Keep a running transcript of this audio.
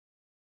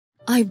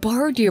I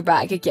borrowed your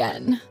bag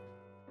again.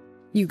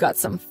 You got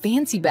some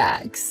fancy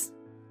bags.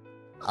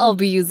 I'll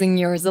be using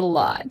yours a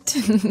lot.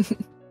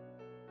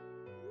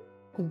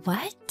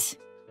 What?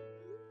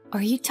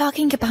 Are you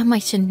talking about my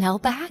Chanel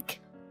bag?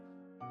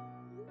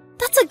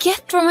 That's a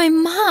gift from my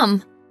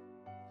mom.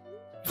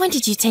 When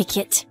did you take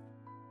it?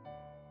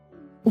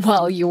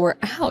 While you were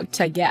out,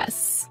 I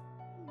guess.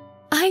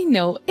 I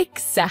know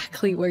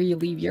exactly where you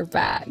leave your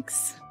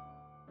bags.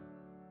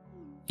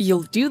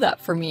 You'll do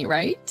that for me,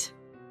 right?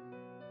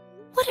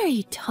 What are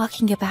you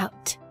talking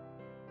about?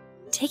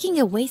 Taking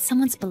away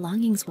someone's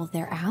belongings while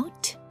they're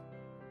out?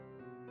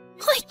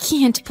 I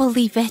can't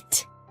believe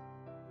it.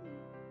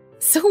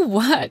 So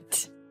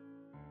what?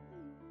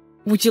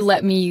 Would you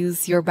let me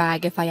use your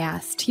bag if I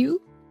asked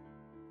you?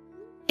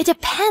 It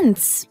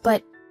depends,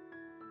 but...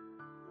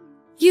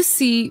 You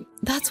see,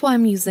 that's why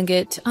I'm using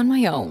it on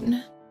my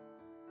own.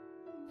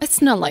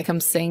 It's not like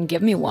I'm saying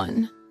give me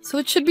one, so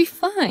it should be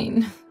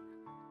fine.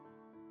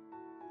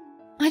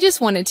 I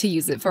just wanted to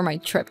use it for my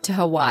trip to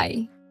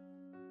Hawaii.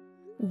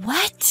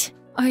 What?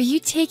 Are you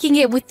taking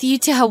it with you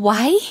to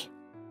Hawaii?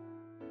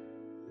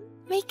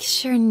 Make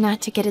sure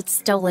not to get it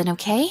stolen,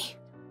 okay?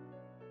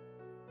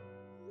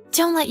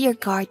 Don't let your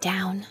guard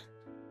down.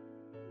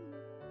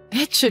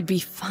 It should be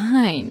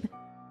fine.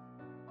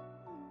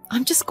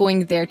 I'm just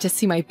going there to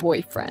see my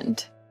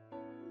boyfriend.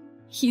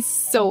 He's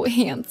so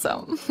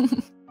handsome.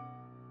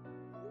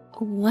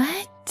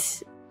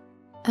 What?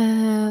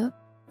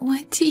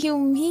 What do you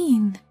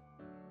mean?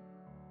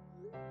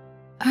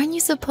 Aren't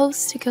you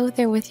supposed to go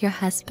there with your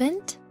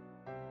husband?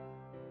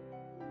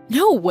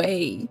 No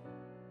way.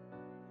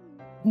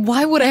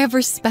 Why would I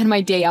ever spend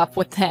my day off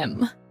with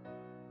him?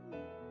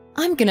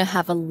 I'm gonna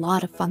have a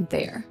lot of fun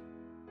there.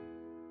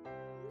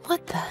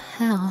 What the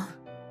hell?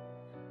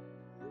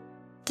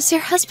 Does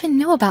your husband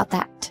know about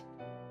that?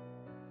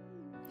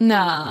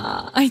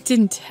 Nah, I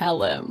didn't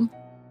tell him.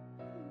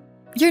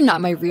 You're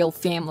not my real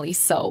family,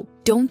 so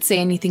don't say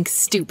anything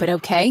stupid,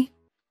 okay?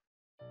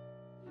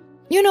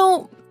 You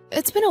know,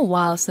 it's been a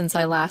while since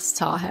I last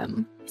saw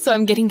him, so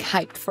I'm getting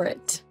hyped for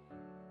it.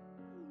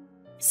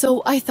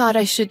 So I thought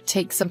I should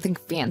take something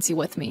fancy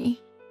with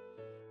me.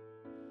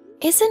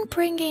 Isn't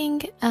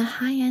bringing a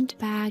high-end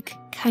bag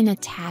kinda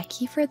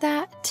tacky for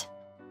that?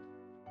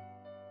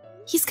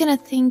 He's gonna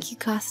think you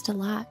cost a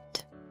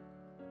lot.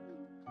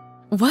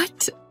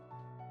 What?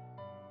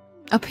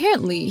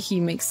 Apparently, he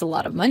makes a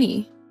lot of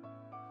money.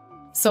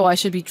 So I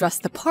should be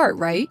dressed the part,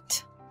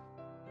 right?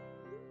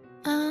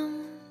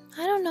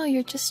 I don't know,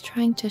 you're just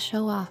trying to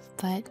show off,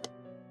 but...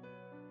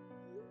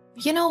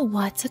 You know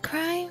what's a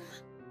crime?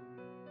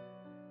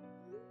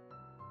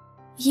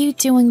 You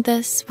doing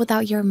this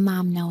without your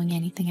mom knowing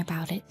anything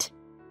about it.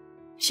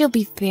 She'll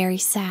be very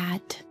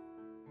sad.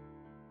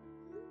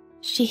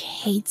 She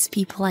hates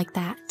people like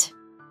that.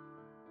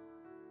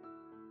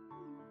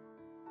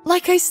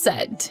 Like I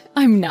said,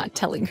 I'm not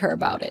telling her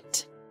about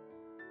it.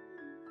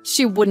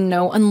 She wouldn't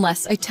know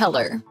unless I tell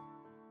her.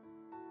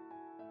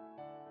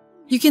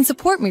 You can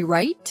support me,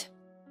 right?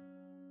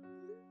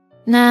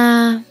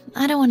 Nah,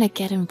 I don't want to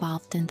get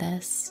involved in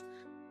this.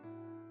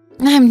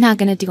 I'm not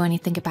gonna do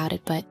anything about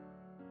it, but...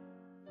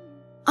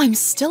 I'm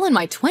still in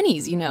my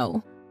 20s, you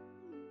know.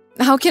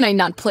 How can I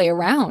not play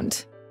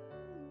around?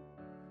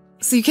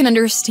 So you can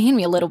understand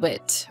me a little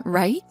bit,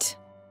 right?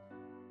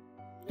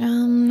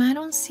 I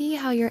don't see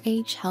how your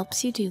age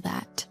helps you do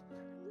that.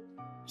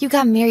 You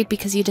got married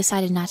because you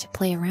decided not to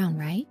play around,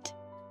 right?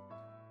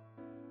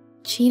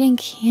 Cheating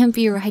can't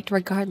be right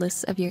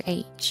regardless of your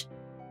age.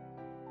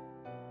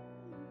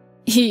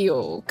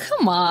 Ew,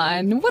 come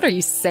on, what are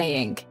you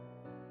saying?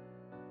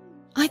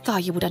 I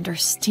thought you would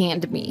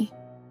understand me.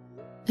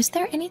 Is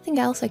there anything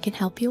else I can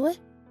help you with?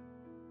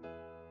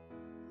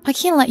 I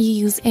can't let you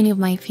use any of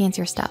my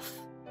fancier stuff.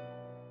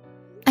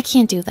 I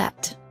can't do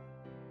that.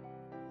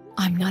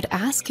 I'm not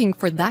asking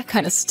for that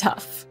kind of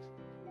stuff.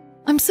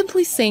 I'm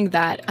simply saying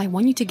that I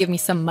want you to give me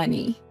some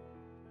money.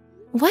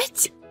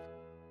 What?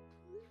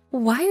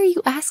 Why are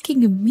you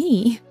asking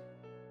me?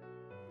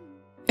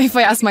 If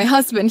I ask my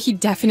husband, he'd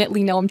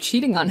definitely know I'm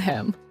cheating on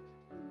him.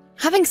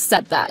 Having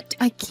said that,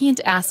 I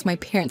can't ask my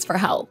parents for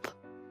help.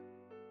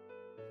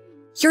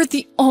 You're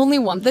the only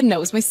one that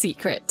knows my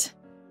secret.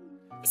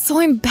 So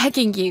I'm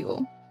begging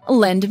you,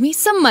 lend me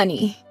some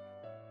money.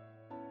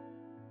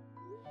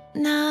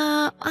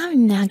 Nah,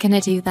 I'm not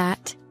gonna do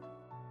that.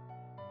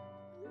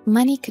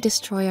 Money could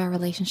destroy our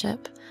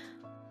relationship.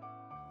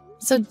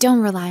 So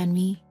don't rely on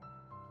me.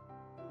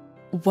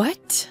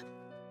 What?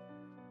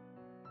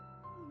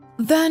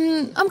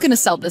 Then I'm gonna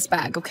sell this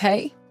bag,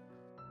 okay?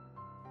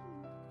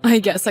 I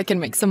guess I can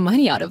make some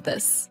money out of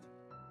this.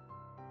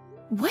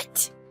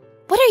 What?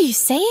 What are you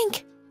saying?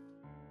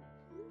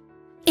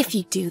 If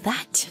you do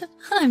that,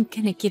 I'm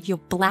gonna give you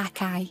a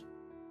black eye.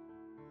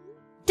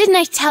 Didn't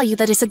I tell you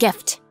that it's a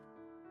gift?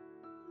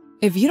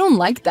 If you don't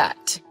like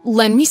that,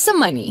 lend me some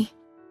money.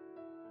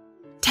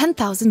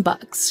 10,000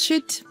 bucks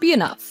should be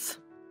enough.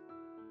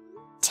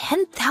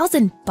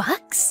 10,000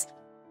 bucks?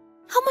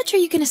 How much are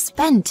you gonna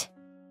spend?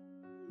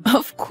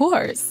 Of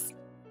course.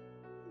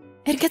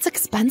 It gets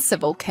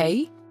expensive,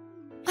 okay?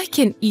 I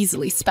can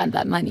easily spend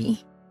that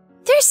money.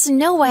 There's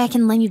no way I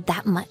can lend you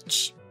that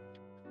much.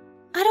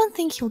 I don't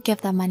think you'll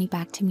give that money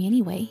back to me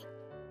anyway.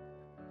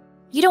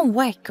 You don't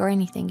work or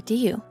anything, do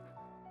you?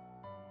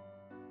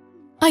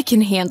 I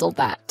can handle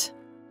that.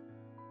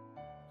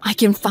 I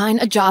can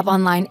find a job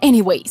online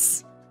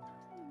anyways.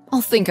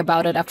 I'll think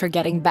about it after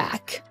getting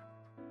back.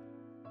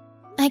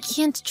 I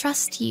can't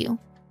trust you.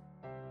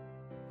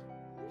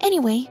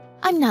 Anyway,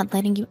 I'm not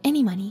lending you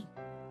any money.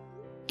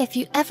 If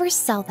you ever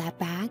sell that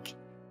bag,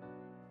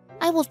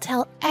 I will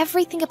tell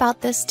everything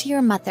about this to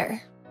your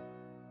mother.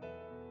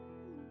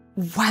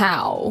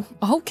 Wow,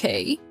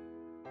 okay.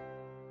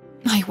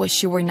 I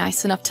wish you were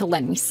nice enough to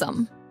lend me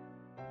some.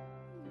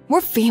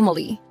 We're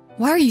family.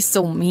 Why are you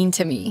so mean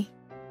to me?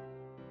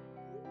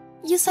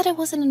 You said I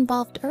wasn't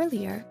involved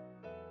earlier.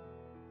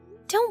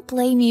 Don't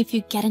blame me if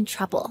you get in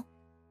trouble.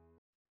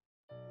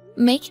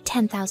 Make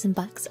 10,000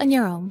 bucks on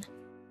your own.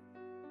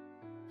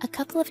 A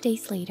couple of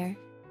days later.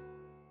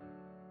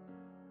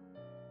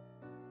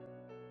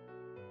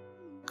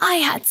 I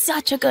had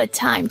such a good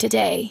time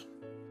today.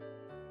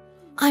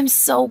 I'm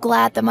so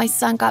glad that my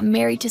son got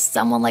married to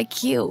someone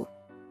like you.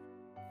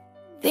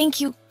 Thank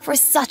you for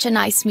such a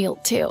nice meal,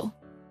 too.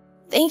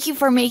 Thank you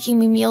for making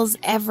me meals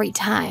every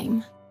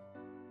time.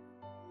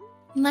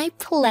 My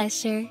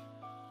pleasure.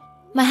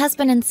 My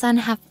husband and son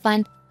have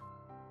fun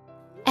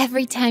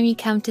every time you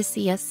come to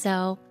see us,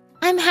 so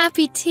I'm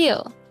happy too.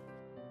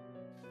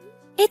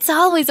 It's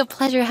always a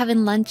pleasure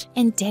having lunch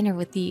and dinner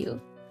with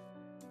you.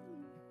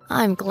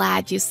 I'm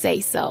glad you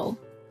say so.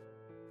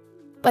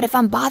 But if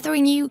I'm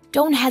bothering you,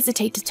 don't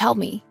hesitate to tell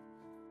me.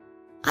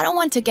 I don't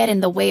want to get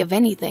in the way of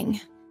anything.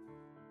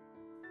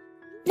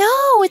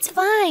 No, it's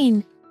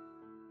fine.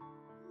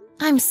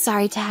 I'm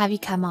sorry to have you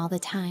come all the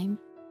time.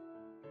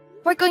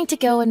 We're going to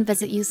go and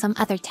visit you some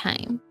other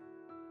time.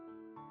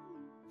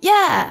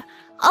 Yeah,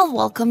 I'll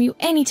welcome you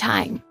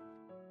anytime.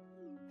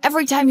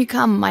 Every time you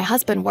come, my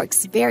husband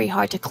works very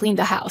hard to clean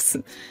the house.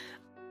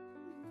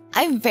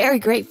 I'm very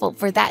grateful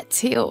for that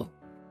too.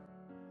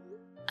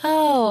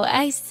 Oh,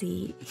 I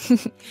see.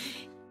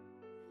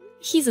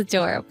 He's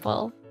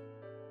adorable.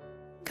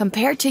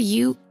 Compared to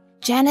you,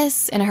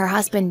 Janice and her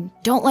husband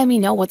don't let me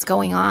know what's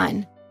going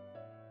on.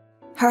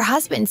 Her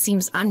husband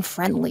seems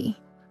unfriendly.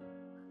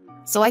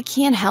 So I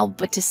can't help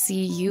but to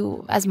see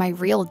you as my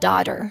real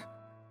daughter.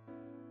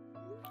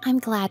 I'm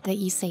glad that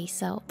you say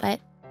so, but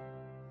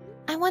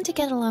I want to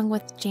get along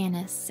with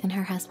Janice and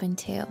her husband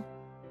too.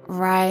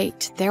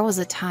 Right, there was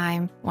a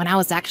time when I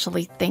was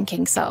actually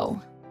thinking so.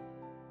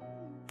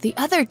 The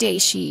other day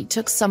she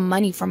took some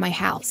money from my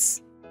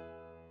house.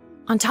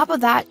 On top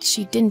of that,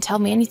 she didn't tell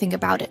me anything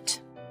about it.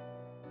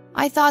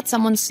 I thought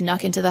someone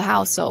snuck into the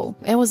house, so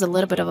it was a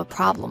little bit of a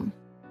problem.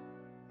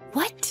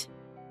 What?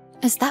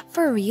 Is that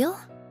for real?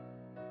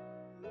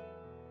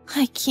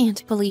 I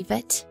can't believe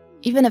it.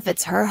 Even if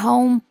it's her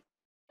home,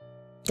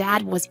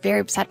 Dad was very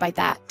upset by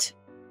that.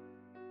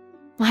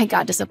 I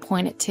got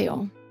disappointed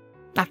too.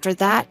 After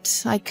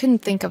that, I couldn't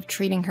think of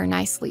treating her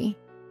nicely.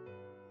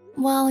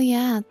 Well,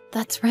 yeah,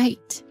 that's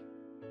right.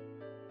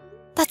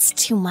 That's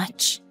too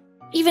much.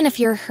 Even if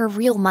you're her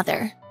real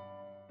mother.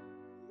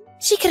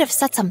 She could have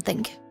said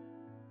something.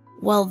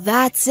 Well,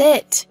 that's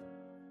it.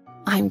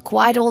 I'm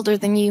quite older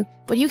than you,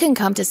 but you can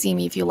come to see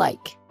me if you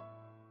like.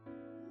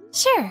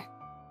 Sure.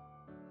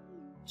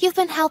 You've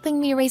been helping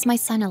me raise my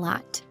son a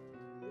lot.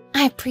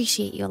 I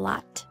appreciate you a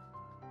lot.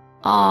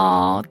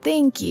 Aw,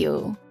 thank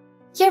you.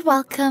 You're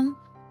welcome.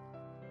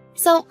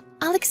 So,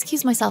 I'll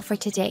excuse myself for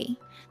today.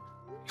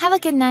 Have a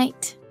good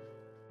night.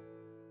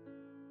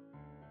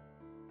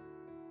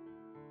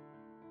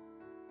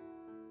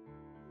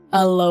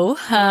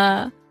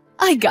 Aloha!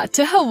 I got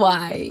to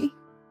Hawaii.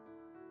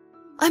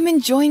 I'm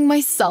enjoying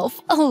myself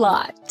a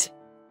lot.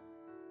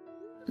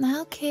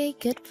 Okay,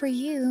 good for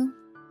you.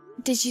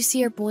 Did you see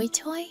your boy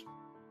toy?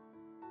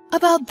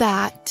 About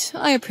that,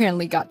 I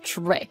apparently got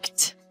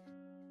tricked.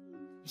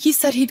 He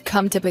said he'd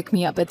come to pick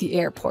me up at the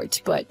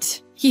airport,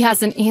 but he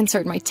hasn't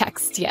answered my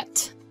text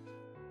yet.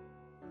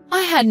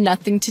 I had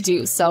nothing to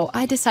do, so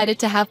I decided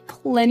to have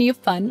plenty of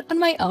fun on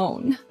my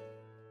own.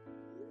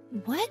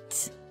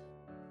 What?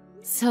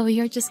 So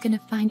you're just gonna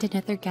find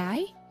another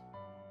guy?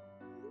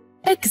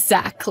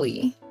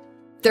 Exactly.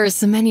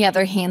 There's many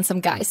other handsome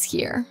guys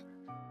here.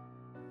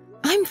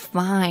 I'm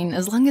fine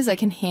as long as I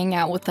can hang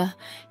out with a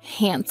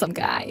handsome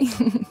guy.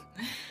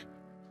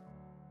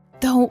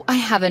 Though I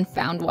haven't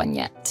found one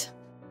yet.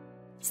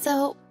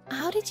 So,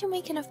 how did you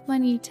make enough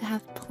money to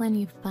have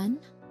plenty of fun?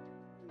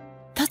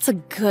 That's a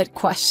good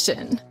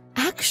question.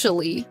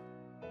 Actually,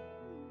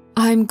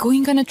 I'm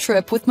going on a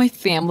trip with my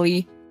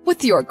family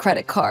with your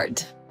credit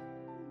card.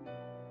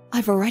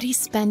 I've already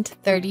spent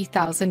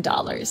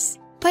 $30,000,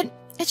 but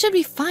it should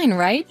be fine,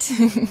 right?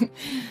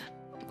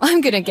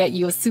 I'm gonna get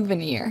you a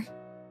souvenir.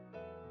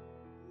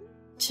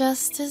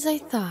 Just as I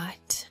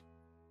thought.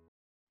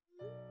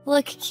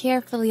 Look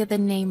carefully at the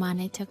name on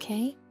it,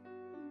 okay?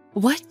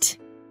 What?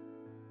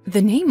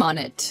 The name on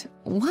it?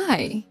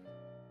 Why?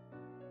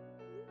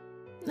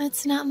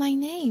 It's not my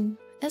name,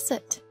 is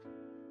it?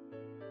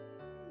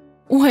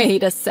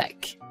 Wait a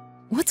sec.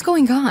 What's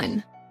going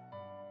on?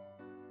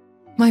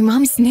 My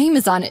mom's name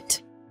is on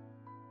it.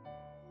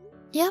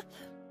 Yep.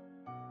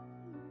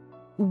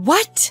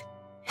 What?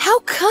 How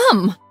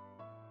come?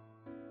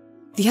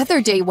 The other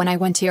day when I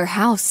went to your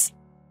house,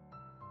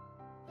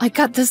 I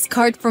got this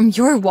card from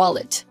your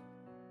wallet.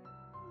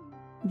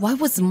 Why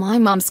was my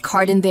mom's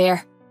card in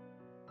there?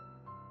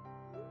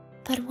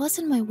 That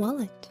wasn't my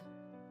wallet.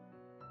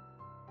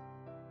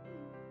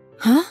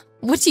 Huh?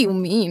 What do you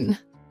mean?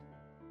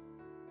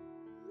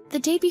 The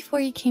day before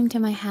you came to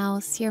my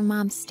house, your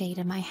mom stayed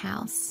in my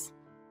house.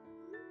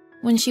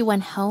 When she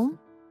went home,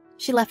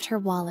 she left her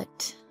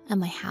wallet at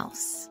my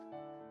house.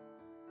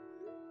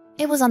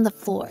 It was on the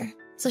floor,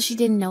 so she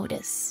didn't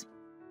notice.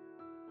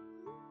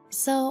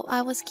 So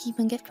I was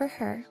keeping it for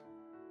her.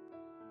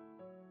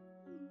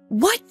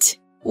 What?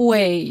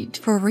 Wait,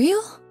 for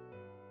real?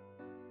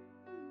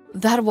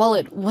 That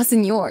wallet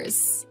wasn't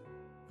yours,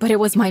 but it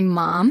was my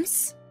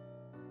mom's?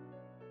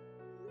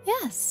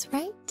 Yes,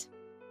 right?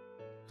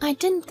 I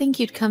didn't think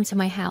you'd come to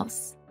my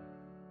house.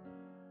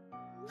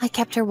 I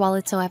kept her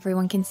wallet so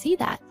everyone can see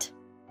that.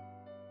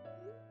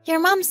 Your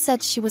mom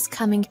said she was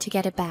coming to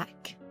get it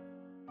back.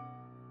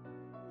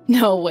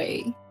 No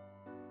way.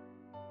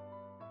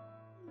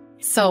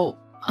 So,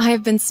 I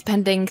have been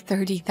spending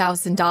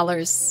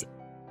 $30,000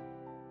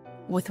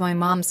 with my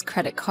mom's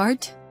credit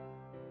card?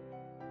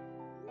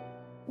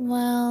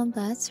 Well,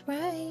 that's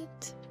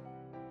right.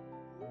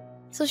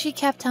 So she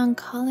kept on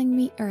calling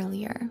me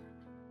earlier.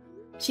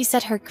 She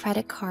said her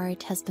credit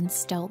card has been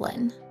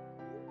stolen.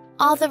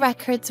 All the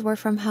records were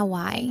from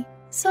Hawaii,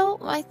 so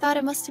I thought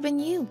it must have been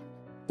you.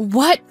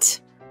 What?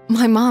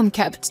 My mom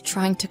kept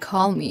trying to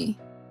call me.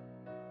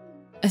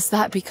 Is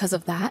that because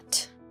of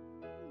that?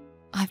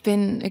 I've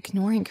been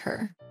ignoring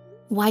her.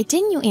 Why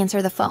didn't you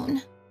answer the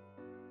phone?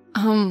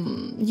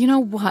 You know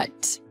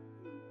what?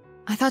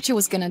 I thought she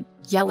was gonna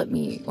yell at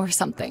me or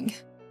something.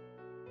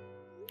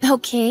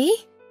 Okay.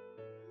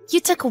 You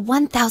took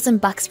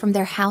 $1,000 from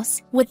their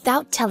house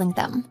without telling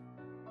them.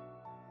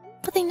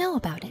 But they know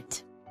about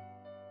it.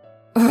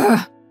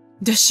 Ugh,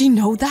 does she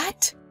know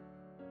that?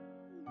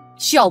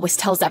 She always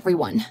tells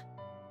everyone.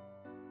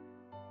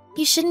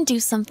 You shouldn't do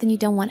something you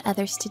don't want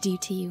others to do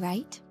to you,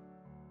 right?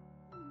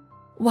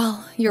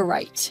 Well, you're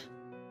right.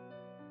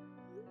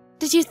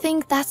 Did you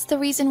think that's the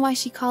reason why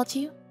she called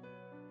you?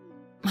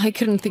 I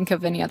couldn't think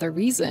of any other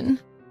reason.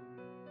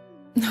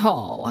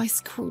 Oh, I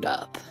screwed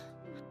up.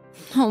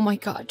 Oh my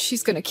god,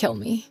 she's gonna kill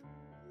me.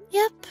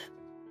 Yep.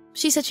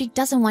 She said she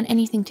doesn't want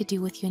anything to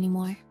do with you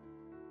anymore.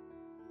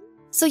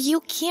 So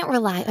you can't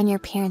rely on your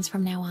parents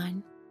from now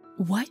on.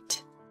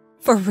 What?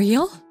 For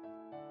real?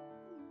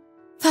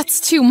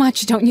 That's too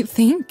much, don't you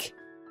think?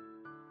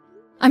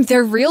 I'm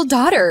their real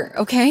daughter,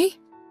 okay?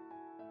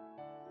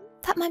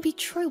 That might be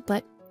true,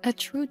 but a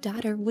true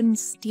daughter wouldn't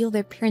steal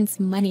their parents'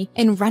 money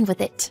and run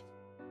with it.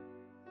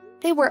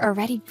 They were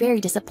already very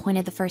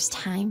disappointed the first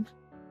time.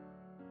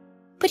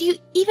 But you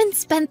even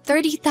spent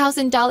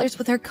 $30,000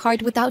 with her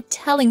card without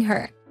telling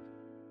her.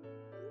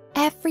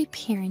 Every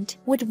parent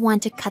would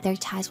want to cut their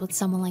ties with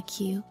someone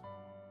like you.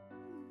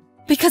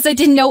 Because I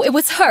didn't know it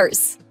was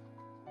hers.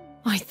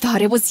 I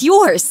thought it was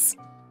yours.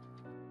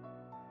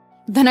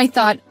 Then I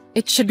thought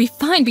it should be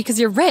fine because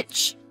you're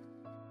rich.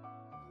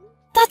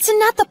 That's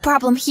not the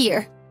problem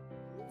here.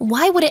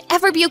 Why would it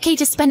ever be okay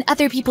to spend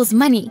other people's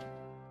money?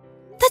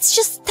 That's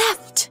just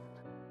theft.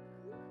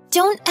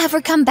 Don't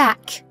ever come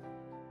back.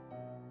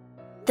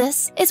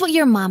 This is what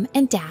your mom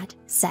and dad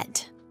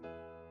said.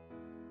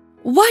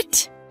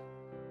 What?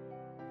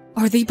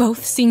 Are they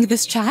both seeing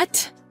this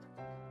chat?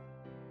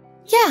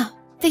 Yeah,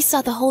 they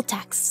saw the whole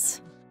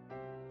texts.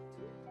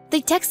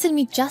 They texted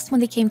me just when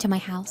they came to my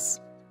house.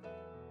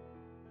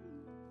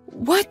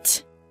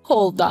 What?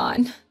 Hold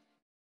on.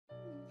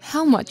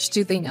 How much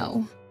do they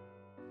know?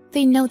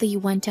 They know that you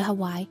went to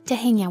Hawaii to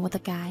hang out with a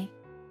guy.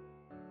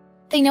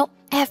 They know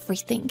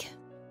everything.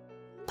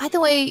 By the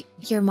way,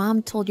 your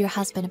mom told your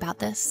husband about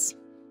this.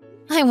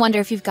 I wonder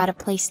if you've got a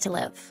place to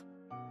live.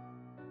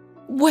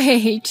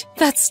 Wait,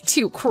 that's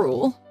too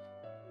cruel.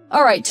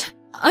 Alright,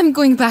 I'm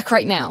going back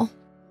right now.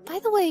 By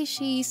the way,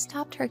 she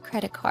stopped her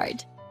credit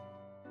card.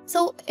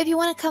 So if you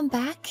want to come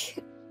back,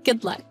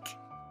 Good luck.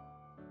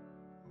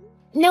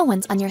 no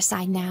one's on your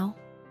side now.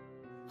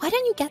 Why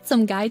don't you get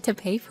some guy to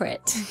pay for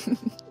it?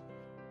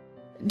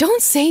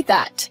 Don't say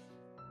that.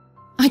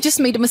 I just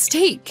made a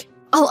mistake.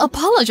 I'll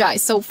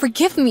apologize, so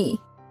forgive me.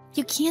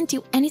 You can't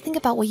do anything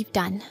about what you've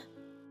done.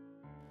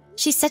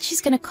 She said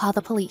she's gonna call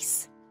the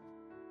police.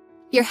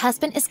 Your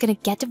husband is gonna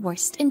get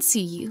divorced and sue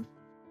you.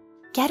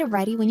 Get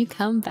ready when you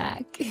come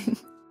back.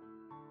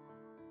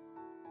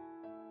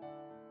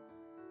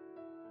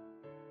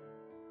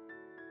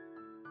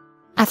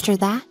 After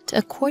that,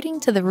 according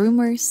to the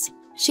rumors,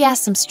 she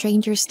asked some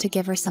strangers to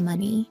give her some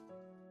money.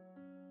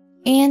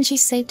 And she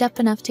saved up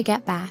enough to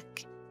get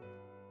back.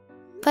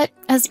 But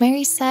as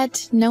Mary said,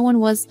 no one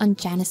was on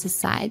Janice's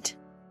side.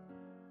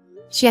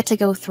 She had to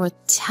go through a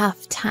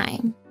tough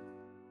time.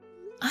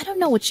 I don't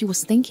know what she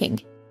was thinking.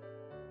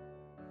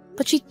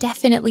 But she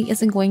definitely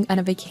isn't going on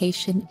a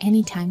vacation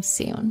anytime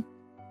soon.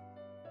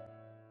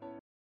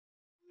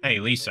 Hey,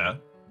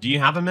 Lisa, do you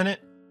have a minute?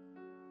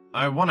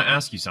 I want to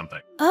ask you something.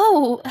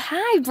 Oh,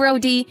 hi,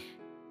 Brody.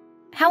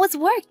 How was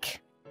work?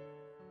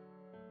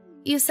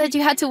 You said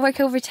you had to work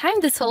overtime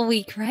this whole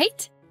week,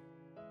 right?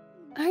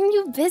 Aren't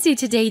you busy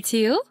today,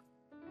 too?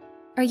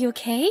 Are you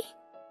okay?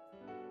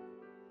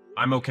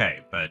 I'm okay,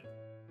 but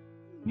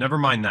never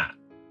mind that.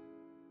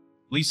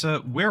 Lisa,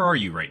 where are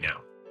you right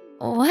now?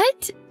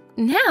 What?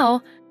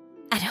 Now?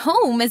 At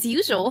home, as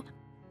usual.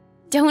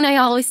 Don't I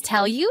always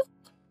tell you?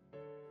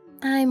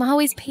 I'm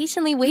always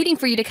patiently waiting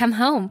for you to come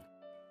home.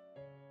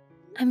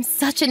 I'm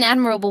such an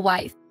admirable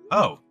wife.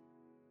 Oh,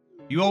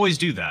 you always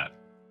do that.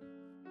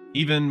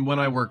 Even when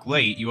I work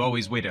late, you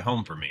always wait at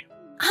home for me.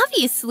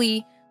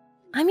 Obviously,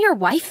 I'm your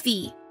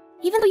wifey.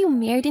 Even though you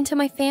married into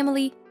my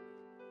family,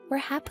 we're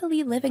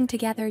happily living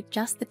together,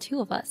 just the two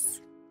of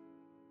us.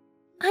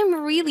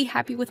 I'm really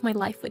happy with my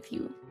life with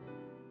you.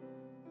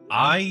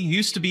 I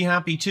used to be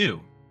happy too.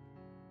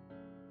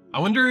 I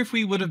wonder if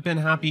we would have been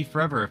happy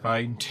forever if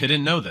I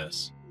didn't know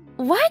this.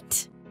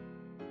 What?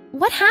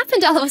 What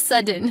happened all of a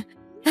sudden?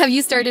 Have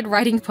you started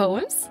writing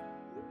poems?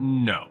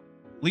 No.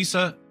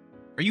 Lisa,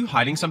 are you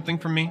hiding something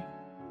from me?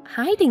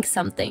 Hiding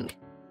something?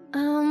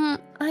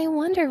 I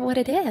wonder what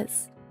it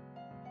is.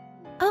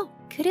 Oh,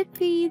 could it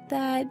be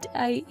that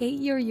I ate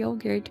your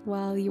yogurt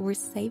while you were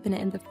saving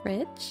it in the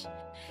fridge?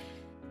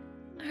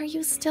 Are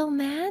you still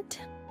mad?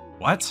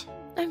 What?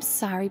 I'm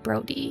sorry,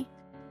 Brody.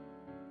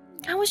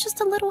 I was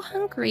just a little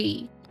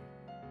hungry.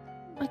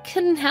 I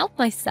couldn't help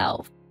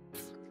myself.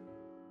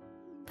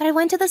 But I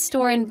went to the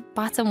store and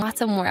bought some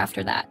more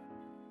after that.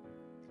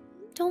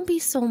 Don't be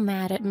so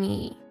mad at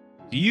me.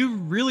 Do you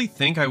really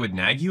think I would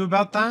nag you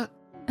about that?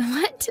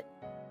 What?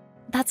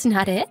 That's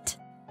not it?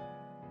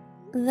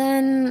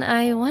 Then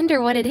I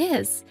wonder what it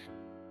is.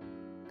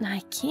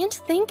 I can't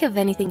think of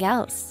anything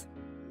else.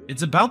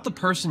 It's about the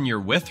person you're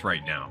with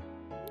right now.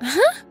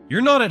 Huh?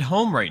 You're not at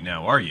home right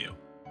now, are you?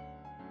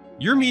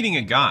 You're meeting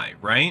a guy,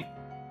 right?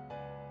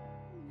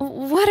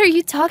 What are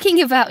you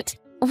talking about?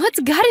 What's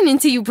gotten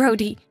into you,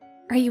 Brody?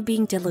 Are you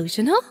being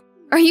delusional?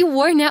 Are you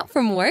worn out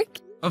from work?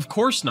 Of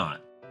course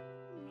not.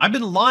 I've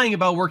been lying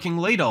about working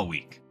late all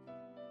week.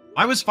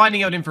 I was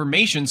finding out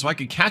information so I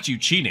could catch you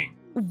cheating.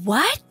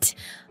 What?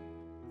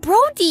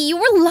 Brody, you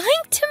were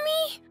lying to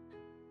me?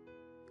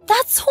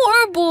 That's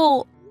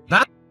horrible.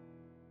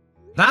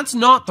 That's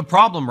not the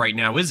problem right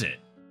now, is it?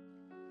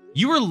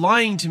 You were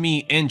lying to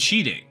me and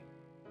cheating.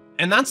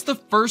 And that's the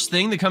first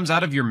thing that comes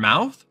out of your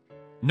mouth?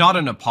 Not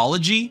an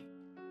apology?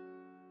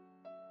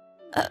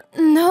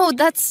 No,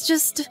 that's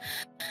just...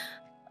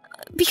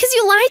 because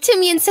you lied to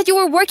me and said you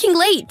were working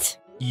late.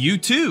 You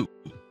too.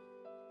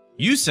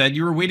 You said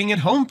you were waiting at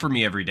home for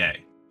me every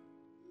day.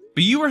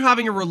 But you were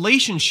having a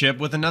relationship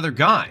with another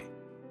guy.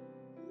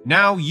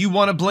 Now you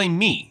want to blame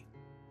me.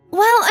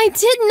 Well, I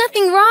did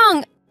nothing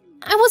wrong.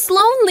 I was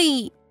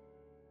lonely.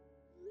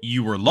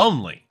 You were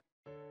lonely.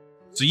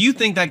 So you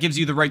think that gives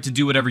you the right to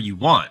do whatever you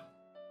want?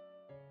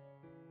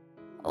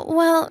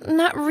 Well,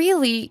 not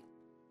really.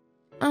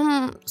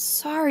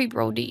 Sorry,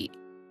 Brody.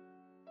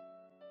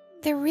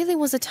 There really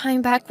was a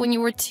time back when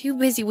you were too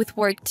busy with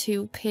work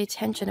to pay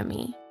attention to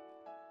me.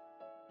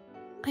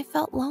 I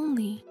felt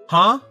lonely.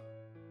 Huh?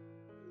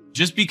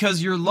 Just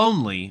because you're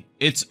lonely,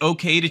 it's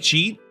okay to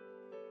cheat?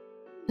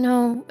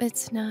 No,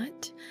 it's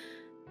not.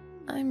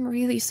 I'm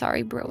really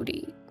sorry,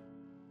 Brody.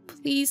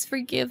 Please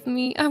forgive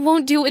me. I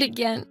won't do it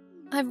again.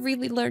 I've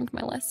really learned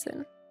my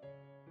lesson.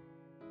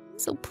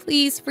 So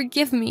please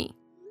forgive me.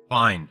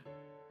 Fine.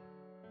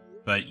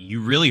 But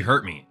you really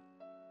hurt me.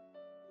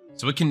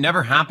 So it can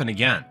never happen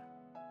again.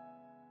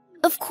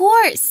 Of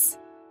course!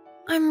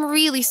 I'm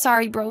really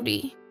sorry,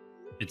 Brody.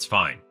 It's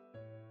fine.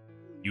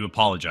 You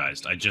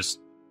apologized. I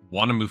just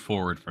want to move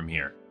forward from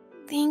here.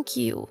 Thank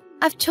you.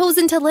 I've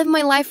chosen to live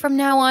my life from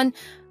now on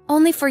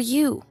only for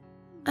you.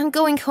 I'm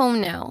going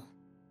home now.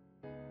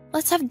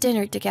 Let's have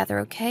dinner together,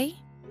 okay?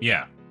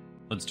 Yeah,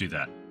 let's do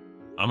that.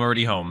 I'm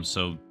already home,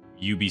 so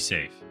you be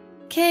safe.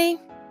 Okay.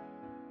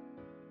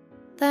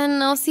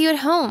 Then I'll see you at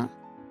home.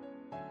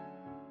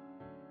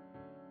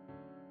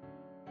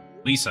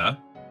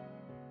 Lisa?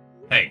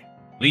 Hey,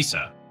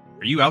 Lisa,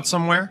 are you out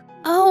somewhere?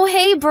 Oh,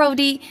 hey,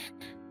 Brody.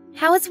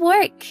 How is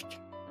work?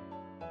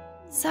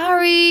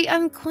 Sorry,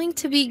 I'm going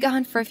to be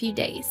gone for a few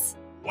days.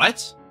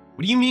 What?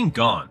 What do you mean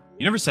gone?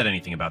 You never said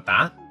anything about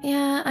that.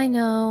 Yeah, I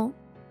know.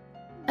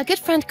 A good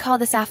friend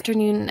called this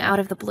afternoon out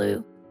of the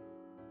blue.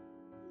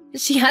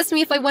 She asked me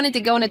if I wanted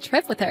to go on a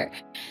trip with her.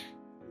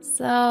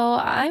 So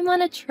I'm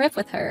on a trip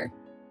with her.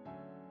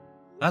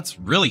 That's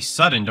really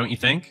sudden, don't you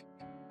think?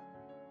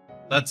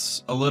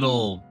 That's a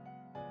little...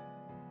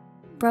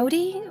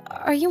 Brody,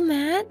 are you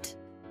mad?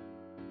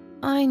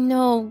 I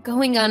know,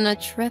 going on a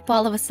trip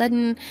all of a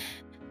sudden...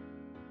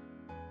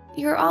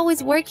 You're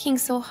always working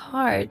so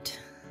hard.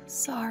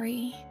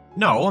 Sorry.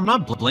 No, I'm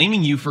not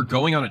blaming you for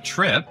going on a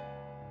trip.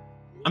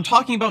 I'm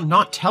talking about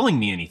not telling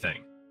me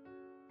anything.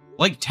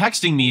 Like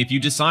texting me if you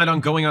decide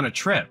on going on a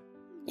trip.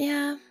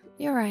 Yeah,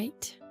 you're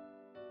right.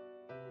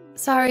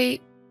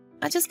 Sorry,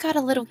 I just got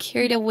a little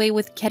carried away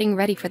with getting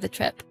ready for the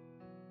trip.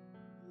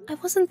 I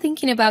wasn't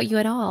thinking about you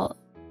at all.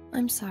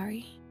 I'm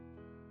sorry.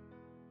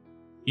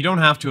 You don't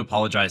have to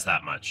apologize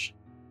that much.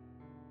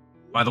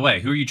 By the way,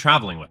 who are you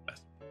traveling with?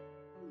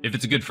 If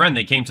it's a good friend,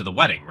 they came to the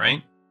wedding,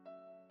 right?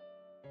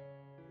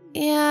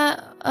 Yeah,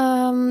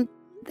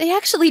 they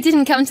actually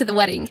didn't come to the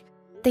wedding.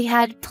 They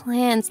had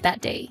plans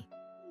that day.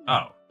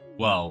 Oh,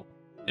 well,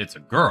 it's a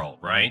girl,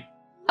 right?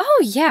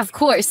 Oh, yeah, of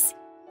course.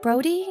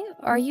 Brody,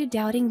 are you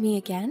doubting me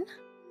again?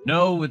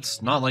 No,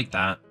 it's not like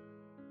that.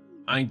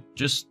 I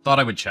just thought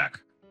I would check.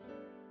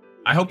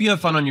 I hope you have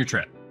fun on your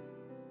trip.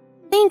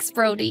 Thanks,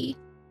 Brody.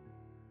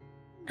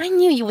 I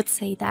knew you would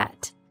say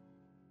that.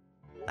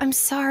 I'm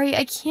sorry,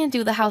 I can't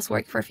do the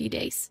housework for a few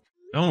days.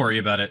 Don't worry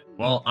about it.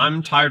 Well,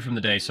 I'm tired from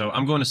the day, so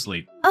I'm going to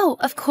sleep. Oh,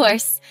 of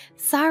course.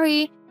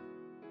 Sorry.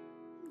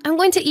 I'm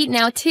going to eat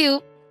now,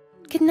 too.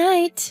 Good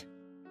night.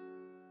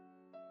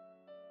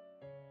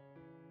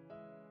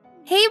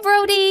 Hey,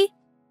 Brody.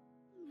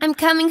 I'm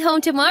coming home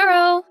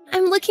tomorrow.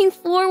 I'm looking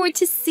forward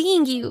to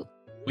seeing you.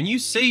 When you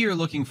say you're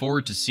looking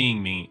forward to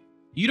seeing me,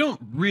 you don't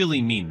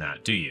really mean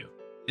that, do you?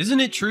 Isn't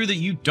it true that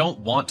you don't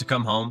want to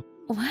come home?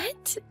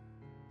 What?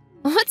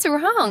 What's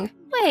wrong?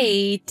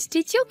 Wait,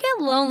 did you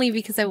get lonely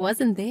because I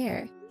wasn't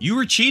there? You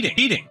were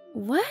cheating.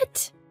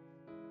 What?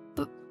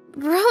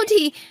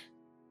 Brody,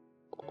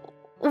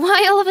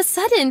 why all of a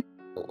sudden?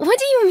 What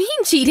do you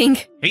mean cheating?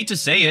 Hate to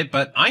say it,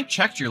 but I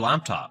checked your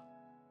laptop.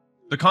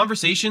 The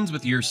conversations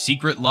with your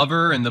secret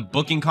lover and the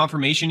booking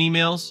confirmation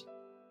emails.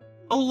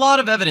 A lot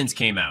of evidence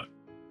came out.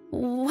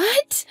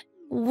 What?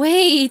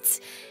 Wait,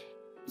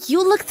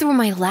 you looked through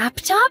my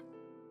laptop?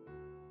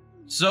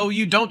 So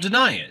you don't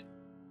deny it.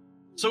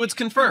 So it's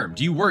confirmed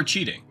you were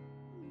cheating.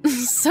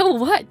 So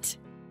what?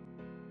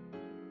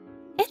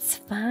 It's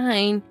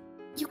fine.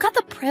 You got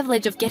the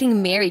privilege of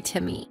getting married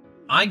to me.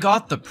 I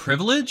got the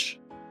privilege?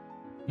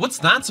 What's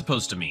that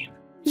supposed to mean?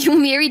 You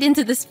married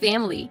into this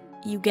family.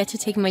 You get to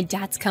take my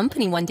dad's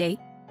company one day.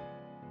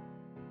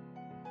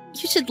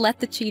 You should let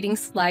the cheating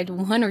slide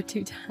 1 or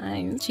 2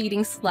 times.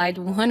 Cheating slide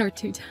 1 or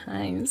 2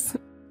 times.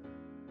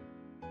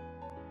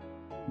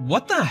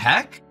 What the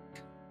heck?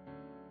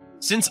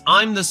 Since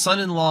I'm the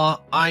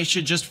son-in-law, I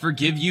should just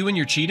forgive you and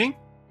your cheating?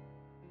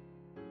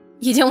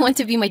 You don't want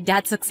to be my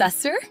dad's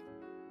successor?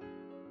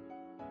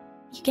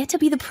 You get to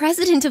be the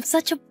president of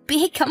such a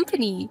big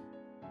company.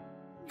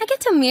 I get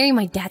to marry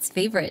my dad's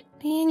favorite,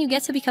 and you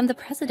get to become the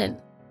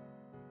president.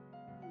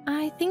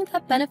 I think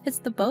that benefits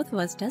the both of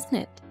us, doesn't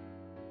it?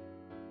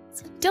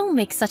 So don't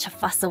make such a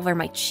fuss over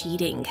my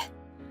cheating.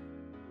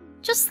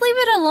 Just leave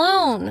it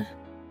alone.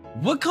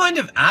 What kind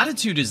of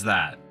attitude is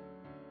that?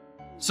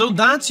 So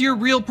that's your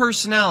real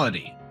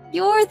personality?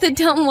 You're the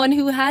dumb one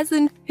who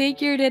hasn't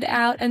figured it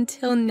out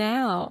until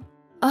now.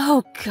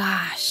 Oh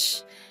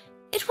gosh,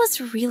 it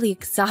was really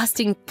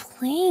exhausting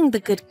playing the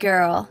good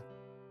girl.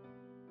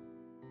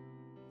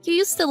 You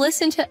used to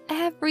listen to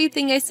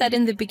everything I said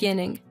in the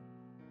beginning.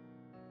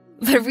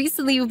 But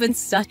recently you've been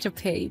such a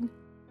pain.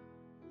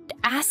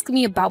 Ask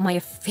me about my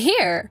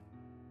affair.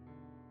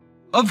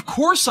 Of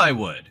course I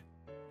would.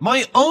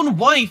 My own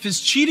wife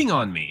is cheating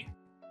on me.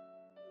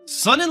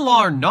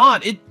 Son-in-law or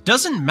not, it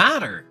doesn't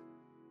matter.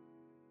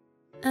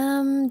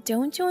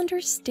 Don't you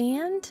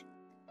understand?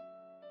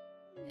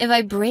 If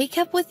I break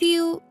up with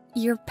you,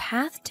 your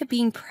path to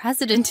being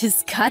president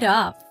is cut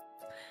off.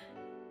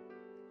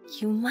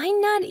 You might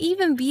not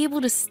even be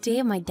able to stay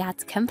at my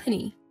dad's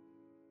company.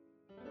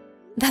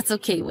 That's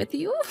okay with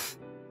you?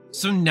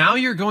 So now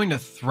you're going to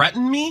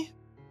threaten me?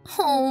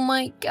 Oh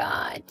my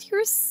god,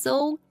 you're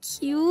so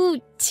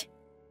cute.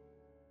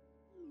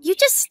 You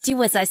just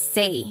do as I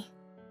say.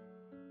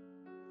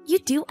 You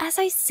do as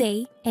I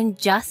say and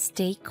just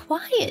stay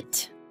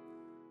quiet.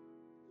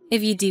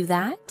 If you do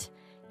that,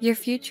 your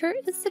future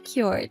is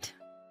secured.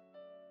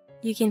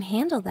 You can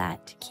handle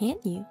that,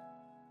 can't you?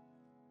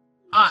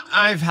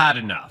 I've had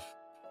enough.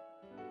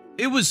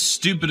 It was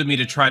stupid of me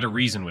to try to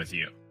reason with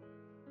you.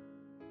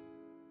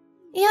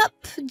 Yep,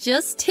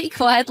 just stay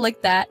quiet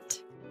like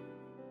that.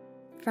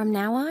 From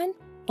now on,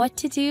 what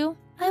to do?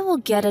 I will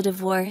get a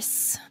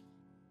divorce.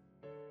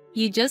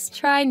 You just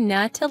try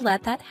not to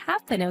let that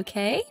happen,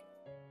 okay?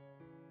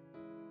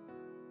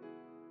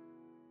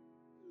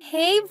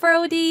 Hey,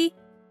 Brody.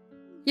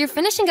 You're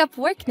finishing up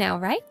work now,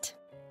 right?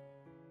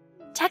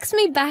 Text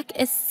me back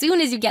as soon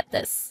as you get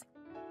this.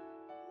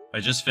 I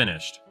just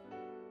finished.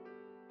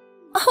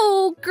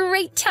 Oh,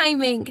 great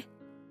timing.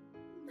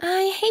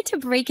 I hate to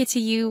break it to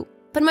you,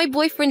 but my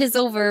boyfriend is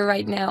over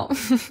right now.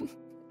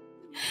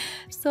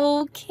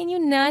 So, can you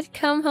not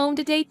come home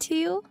today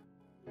too?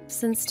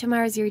 Since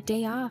tomorrow's your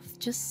day off,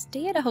 just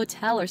stay at a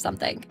hotel or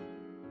something.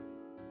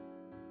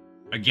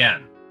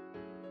 Again.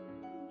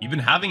 You've been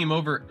having him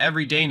over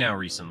every day now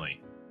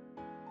recently.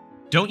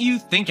 Don't you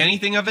think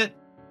anything of it?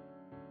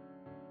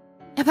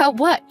 About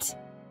what?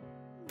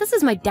 This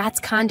is my dad's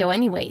condo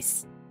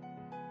anyways.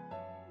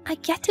 I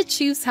get to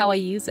choose how I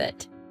use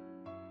it.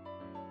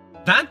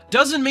 That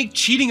doesn't make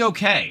cheating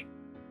okay.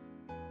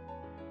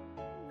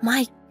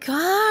 My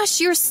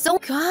gosh, you're so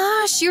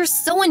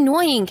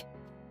annoying.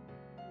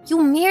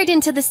 You married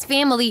into this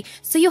family,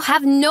 so you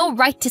have no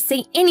right to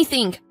say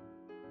anything.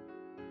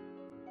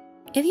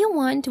 If you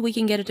want, we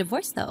can get a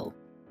divorce, though.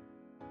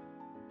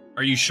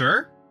 Are you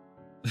sure?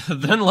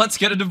 Then let's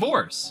get a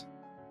divorce.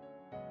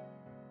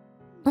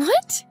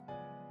 What?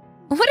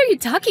 What are you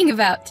talking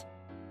about?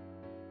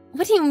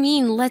 What do you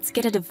mean, let's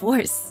get a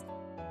divorce?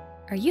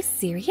 Are you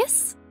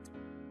serious?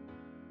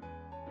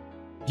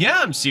 Yeah,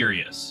 I'm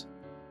serious.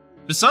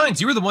 Besides,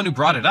 you were the one who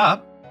brought it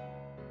up.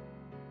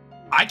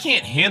 I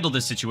can't handle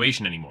this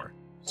situation anymore,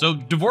 so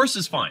divorce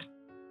is fine.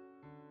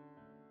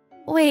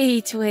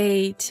 Wait.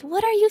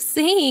 What are you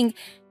saying?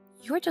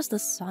 You're just a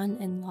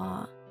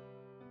son-in-law.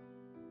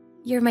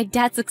 You're my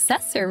dad's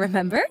successor,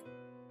 remember?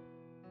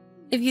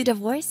 If you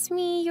divorce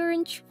me, you're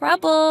in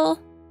trouble.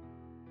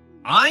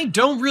 I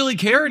don't really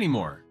care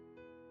anymore.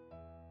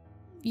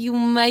 You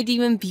might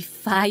even be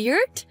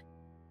fired.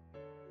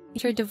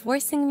 If you're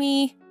divorcing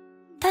me,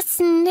 that's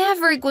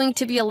never going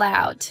to be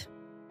allowed.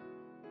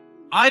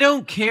 I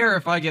don't care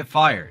if I get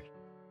fired.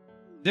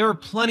 There are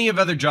plenty of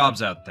other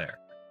jobs out there.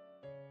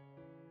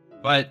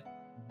 But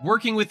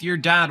working with your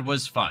dad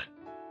was fun.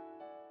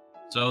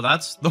 So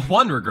that's the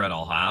one regret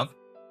I'll have.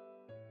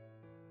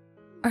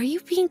 Are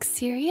you being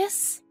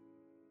serious?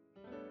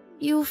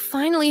 You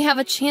finally have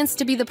a chance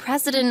to be the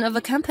president of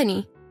a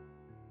company.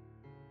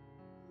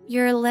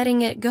 You're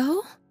letting it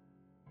go?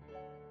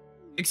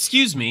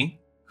 Excuse me,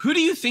 who do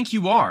you think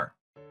you are?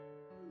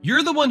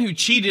 You're the one who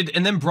cheated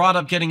and then brought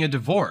up getting a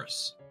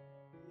divorce.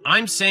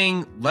 I'm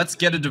saying, let's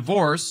get a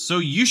divorce, so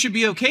you should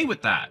be okay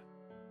with that.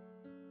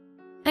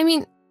 I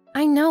mean,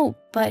 I know,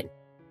 but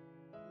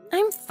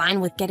I'm fine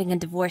with getting a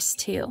divorce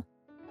too.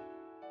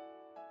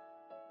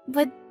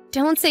 But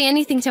don't say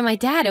anything to my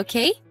dad,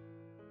 okay?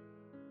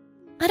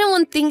 I don't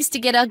want things to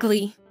get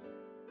ugly.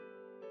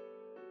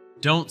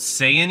 Don't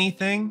say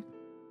anything?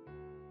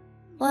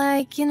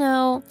 Like, you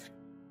know,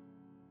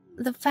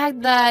 the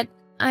fact that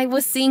I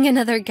was seeing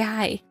another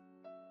guy.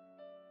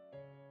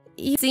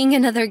 Seeing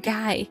another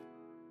guy.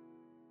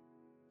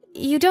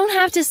 You don't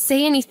have to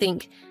say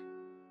anything.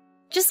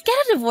 Just get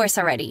a divorce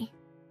already.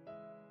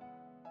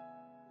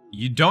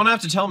 You don't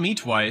have to tell me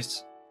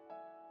twice.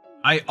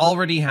 I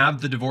already have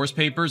the divorce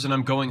papers and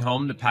I'm going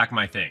home to pack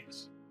my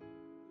things.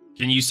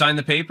 Can you sign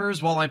the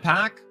papers while I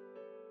pack?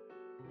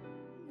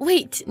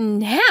 Wait,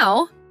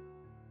 now?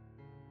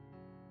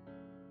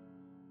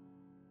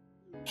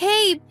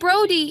 Hey,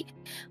 Brody!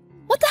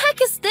 What the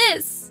heck is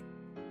this?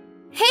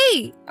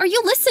 Hey, are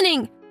you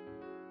listening?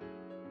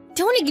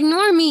 Don't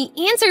ignore me,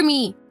 answer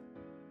me!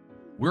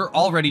 We're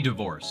already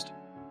divorced.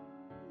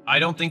 I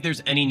don't think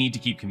there's any need to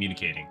keep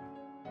communicating.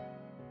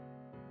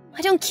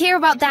 I don't care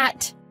about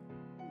that.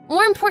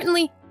 More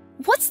importantly,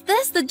 what's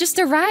this that just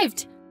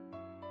arrived?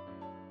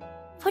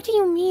 What do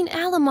you mean,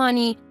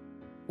 alimony?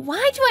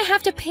 Why do I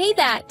have to pay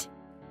that?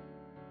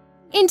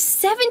 And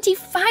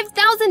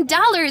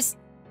 $75,000!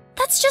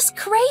 That's just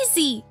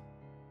crazy!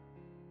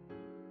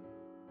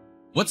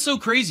 What's so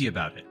crazy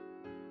about it?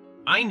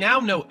 I now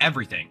know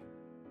everything.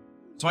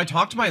 So I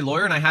talked to my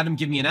lawyer and I had him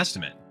give me an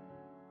estimate.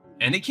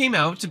 And it came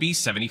out to be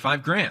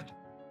 75 grand.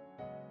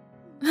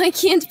 I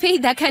can't pay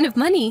that kind of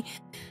money.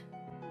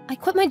 I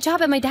quit my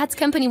job at my dad's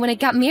company when I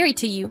got married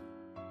to you.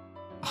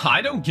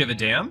 I don't give a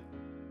damn.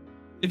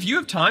 If you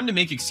have time to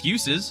make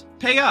excuses,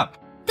 pay up.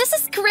 This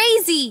is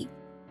crazy!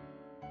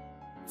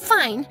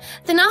 Fine,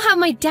 then I'll have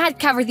my dad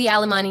cover the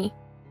alimony.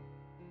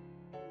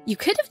 You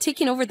could have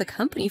taken over the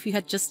company if you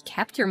had just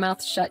kept your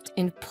mouth shut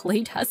and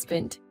played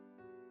husband.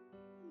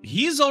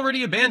 He's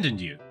already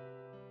abandoned you.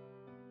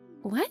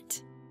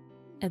 What?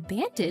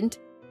 Abandoned?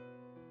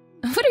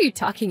 What are you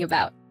talking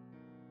about?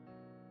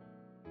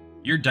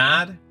 Your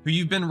dad, who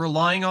you've been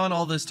relying on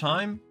all this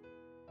time?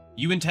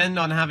 You intend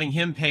on having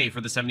him pay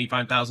for the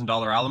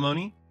 $75,000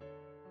 alimony?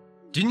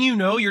 Didn't you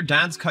know your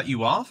dad's cut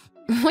you off?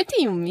 What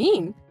do you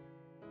mean?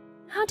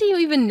 How do you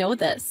even know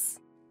this?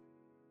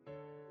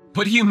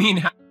 What do you mean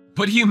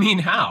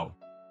how?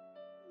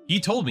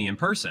 He told me in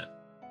person.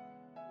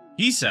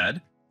 He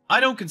said, I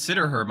don't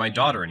consider her my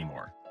daughter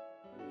anymore.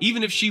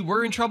 Even if she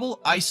were in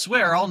trouble, I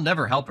swear I'll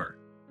never help her.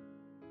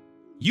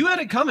 You had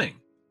it coming.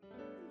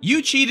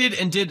 You cheated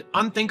and did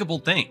unthinkable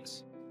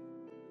things.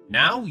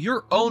 Now,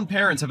 your own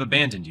parents have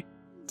abandoned you.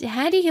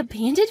 Daddy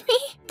abandoned me?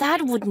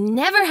 That would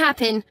never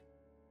happen.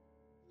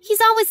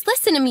 He's always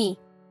listened to me.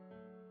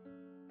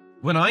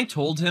 When I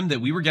told him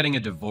that we were getting a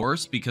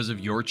divorce because of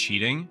your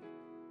cheating,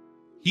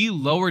 he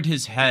lowered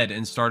his head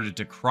and started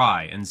to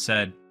cry and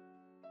said,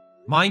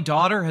 My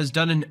daughter has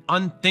done an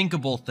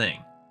unthinkable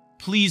thing.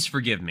 Please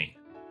forgive me.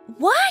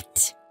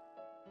 What?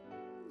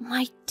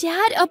 My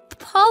dad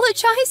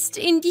apologized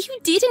and you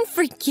didn't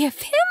forgive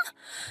him?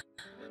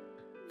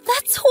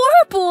 That's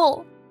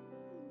horrible!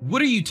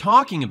 What are you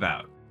talking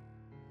about?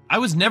 I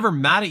was never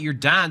mad at your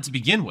dad to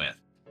begin with.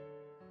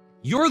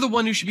 You're the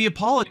one who should be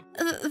apologizing.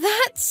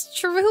 That's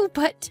true,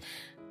 but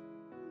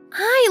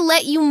I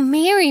let you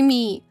marry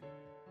me.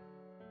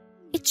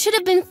 It should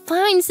have been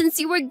fine since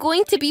you were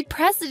going to be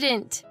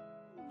president.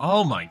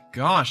 Oh my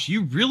gosh,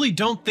 you really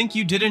don't think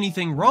you did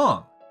anything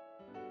wrong.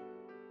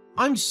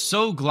 I'm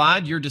so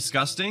glad you're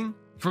disgusting,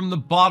 from the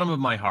bottom of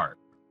my heart.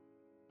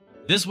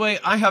 This way,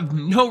 I have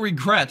no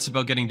regrets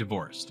about getting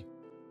divorced.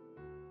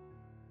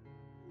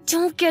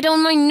 Don't get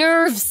on my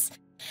nerves.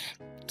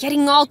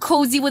 Getting all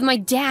cozy with my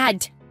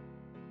dad.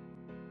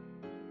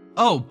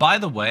 Oh, by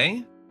the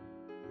way,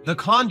 the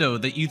condo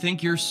that you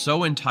think you're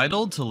so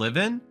entitled to live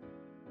in,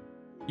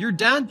 your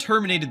dad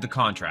terminated the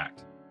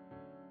contract.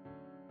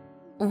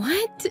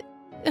 What?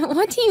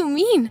 What do you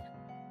mean?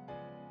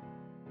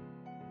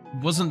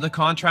 Wasn't the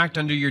contract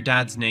under your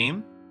dad's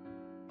name?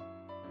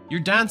 Your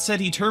dad said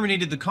he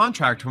terminated the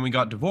contract when we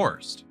got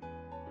divorced.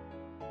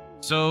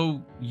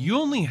 So, you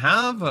only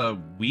have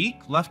a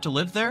week left to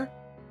live there?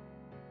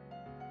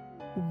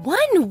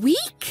 1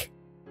 week?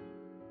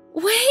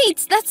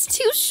 Wait, that's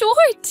too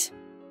short.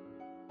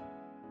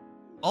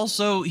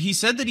 Also, he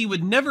said that he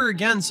would never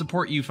again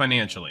support you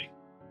financially.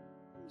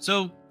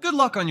 So, good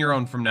luck on your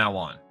own from now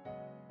on.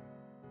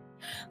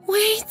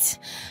 Wait,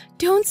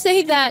 don't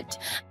say that.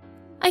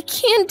 I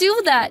can't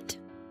do that.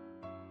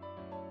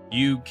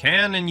 You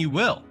can and you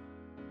will.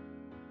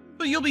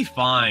 But you'll be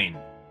fine.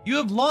 You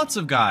have lots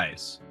of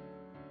guys.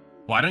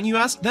 Why don't you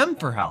ask them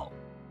for help?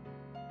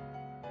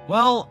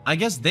 Well, I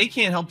guess they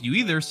can't help you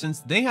either since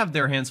they have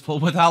their hands full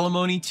with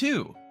alimony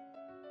too.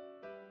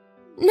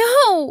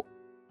 No!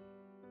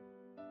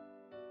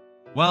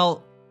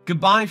 Well,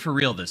 goodbye for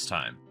real this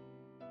time.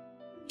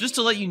 Just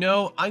to let you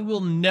know, I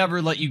will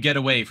never let you get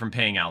away from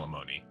paying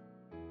alimony.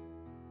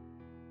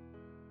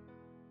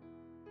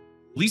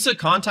 Lisa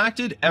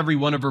contacted every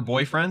one of her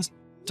boyfriends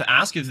to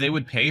ask if they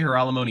would pay her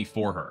alimony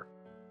for her,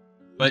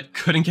 but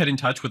couldn't get in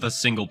touch with a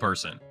single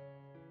person.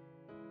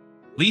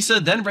 Lisa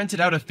then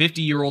rented out a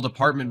 50-year-old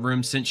apartment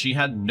room since she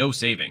had no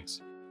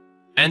savings,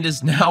 and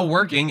is now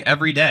working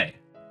every day.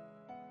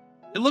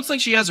 It looks like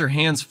she has her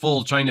hands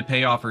full trying to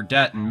pay off her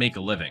debt and make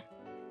a living,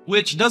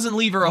 which doesn't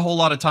leave her a whole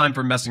lot of time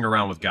for messing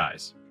around with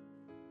guys.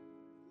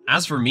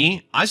 As for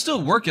me, I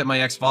still work at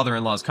my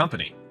ex-father-in-law's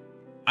company.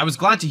 I was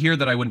glad to hear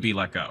that I wouldn't be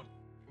let go.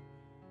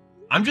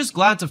 I'm just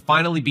glad to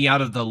finally be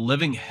out of the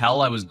living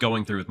hell I was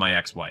going through with my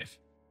ex-wife.